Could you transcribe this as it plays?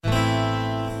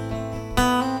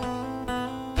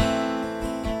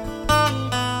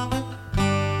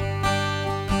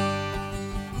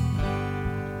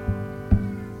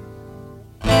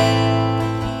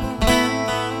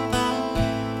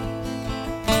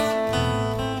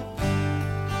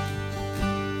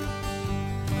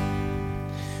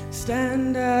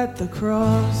stand at the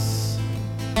crossroad.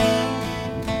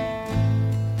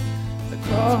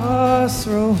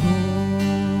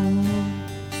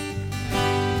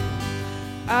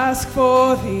 Ask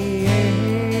for the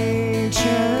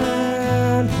ancient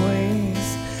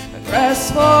ways and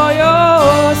rest for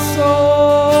your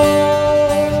souls.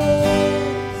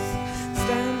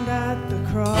 Stand at the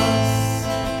crossroad.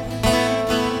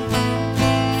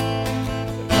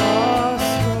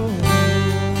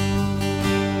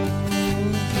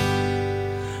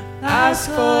 Ask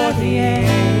for the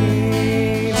ancient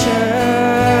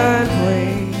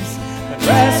ways and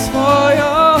rest for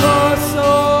your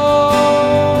soul.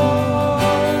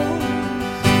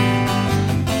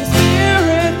 The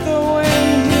spirit, the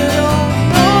wind, you don't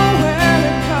know where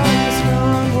it comes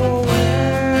from or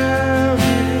where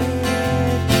it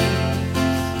goes,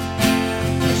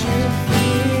 but you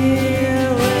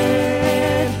feel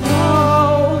it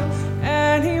blow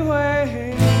anyway.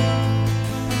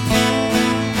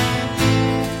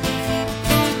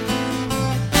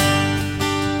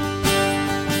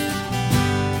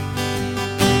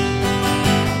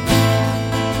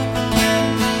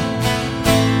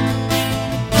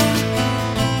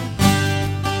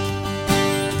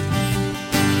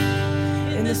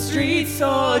 In the street,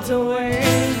 swords away.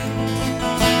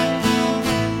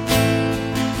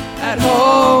 At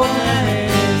home there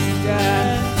is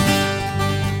death,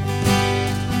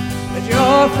 but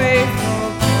your faithful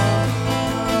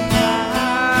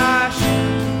compassion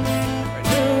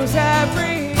renews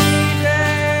every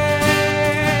day.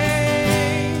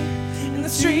 In the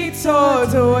street,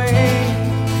 swords away.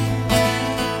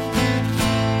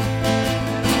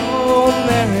 At home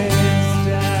there is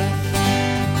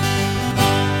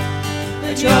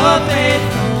your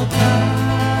faithful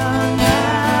compassion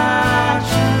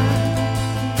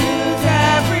is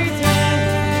every day.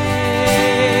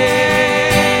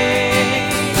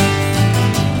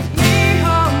 Be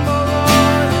humble,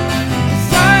 Lord,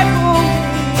 disciple me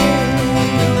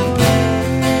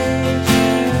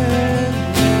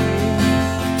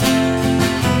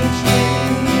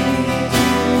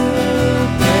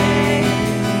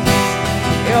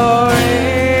in your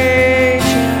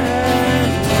ancient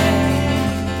ways.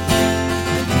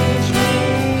 Teach me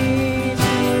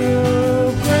to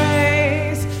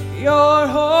praise your your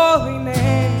holy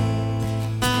name.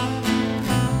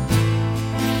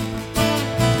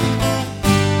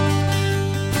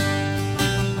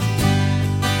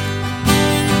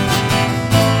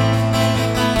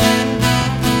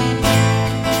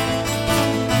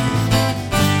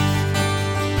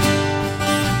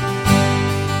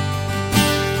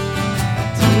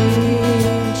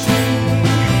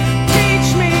 Teach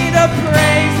me to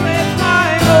praise with my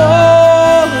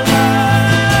whole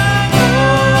life.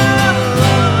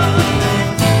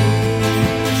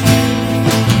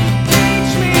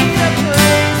 Teach me to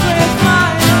praise with my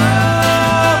whole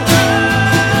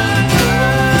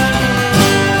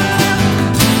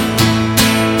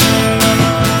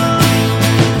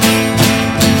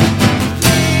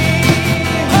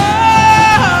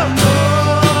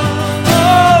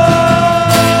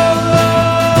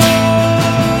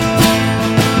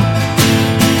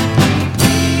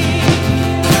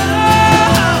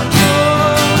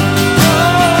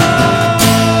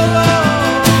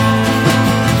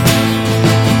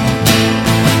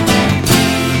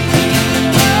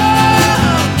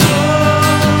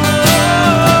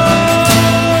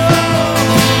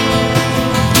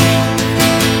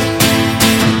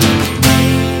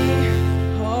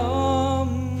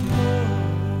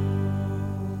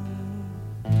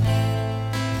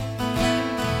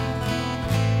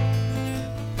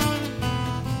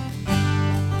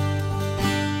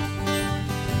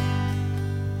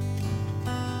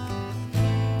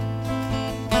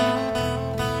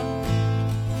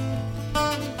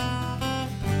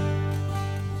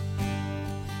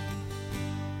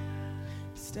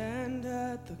stand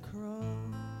at the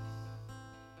cross.